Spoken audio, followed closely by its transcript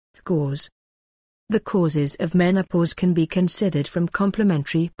mechanistic cause. The causes of menopause can be considered from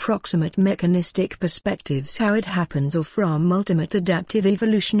complementary proximate mechanistic perspectives how it happens or from ultimate adaptive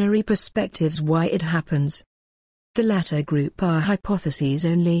evolutionary perspectives why it happens. The latter group are hypotheses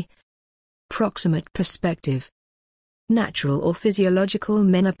only. Proximate perspective. Natural or physiological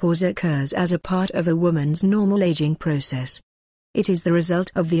menopause occurs as a part of a woman's normal aging process. It is the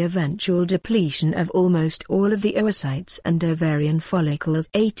result of the eventual depletion of almost all of the oocytes and ovarian follicles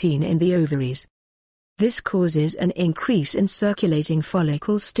 18 in the ovaries. This causes an increase in circulating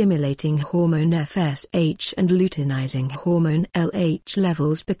follicle-stimulating hormone FSH and luteinizing hormone LH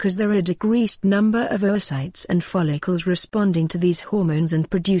levels because there are a decreased number of oocytes and follicles responding to these hormones and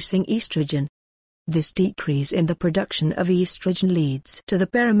producing estrogen. This decrease in the production of estrogen leads to the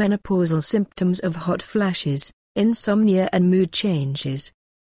perimenopausal symptoms of hot flashes, insomnia and mood changes.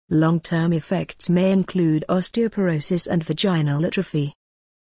 Long-term effects may include osteoporosis and vaginal atrophy.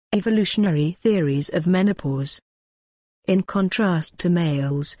 Evolutionary theories of menopause. In contrast to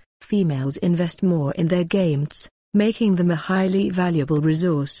males, females invest more in their gametes, making them a highly valuable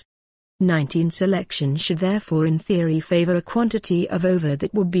resource. 19 selection should therefore in theory favor a quantity of ova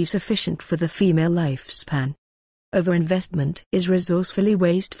that would be sufficient for the female lifespan. Overinvestment is resourcefully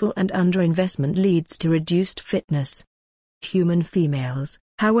wasteful and underinvestment leads to reduced fitness. Human females,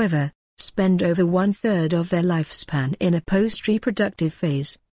 however, spend over 1/3 of their lifespan in a post-reproductive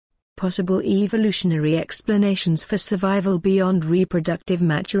phase. Possible evolutionary explanations for survival beyond reproductive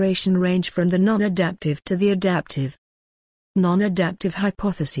maturation range from the non-adaptive to the adaptive. Non-adaptive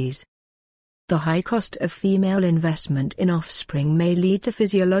hypotheses. The high cost of female investment in offspring may lead to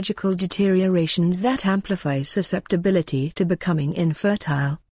physiological deteriorations that amplify susceptibility to becoming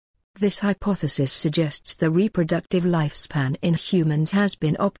infertile. This hypothesis suggests the reproductive lifespan in humans has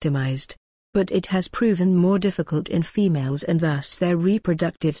been optimized, but it has proven more difficult in females and thus their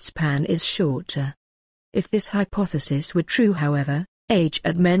reproductive span is shorter. If this hypothesis were true, however, age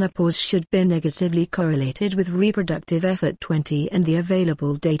at menopause should be negatively correlated with reproductive effort 20 and the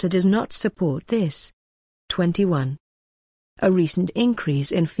available data does not support this. 21. A recent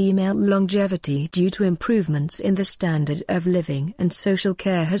increase in female longevity due to improvements in the standard of living and social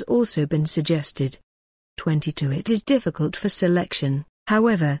care has also been suggested. 22. It is difficult for selection,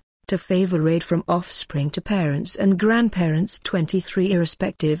 however, to favor aid from offspring to parents and grandparents. 23.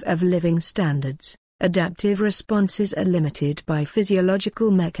 Irrespective of living standards, adaptive responses are limited by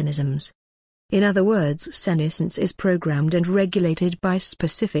physiological mechanisms. In other words, senescence is programmed and regulated by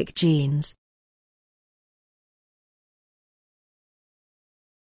specific genes.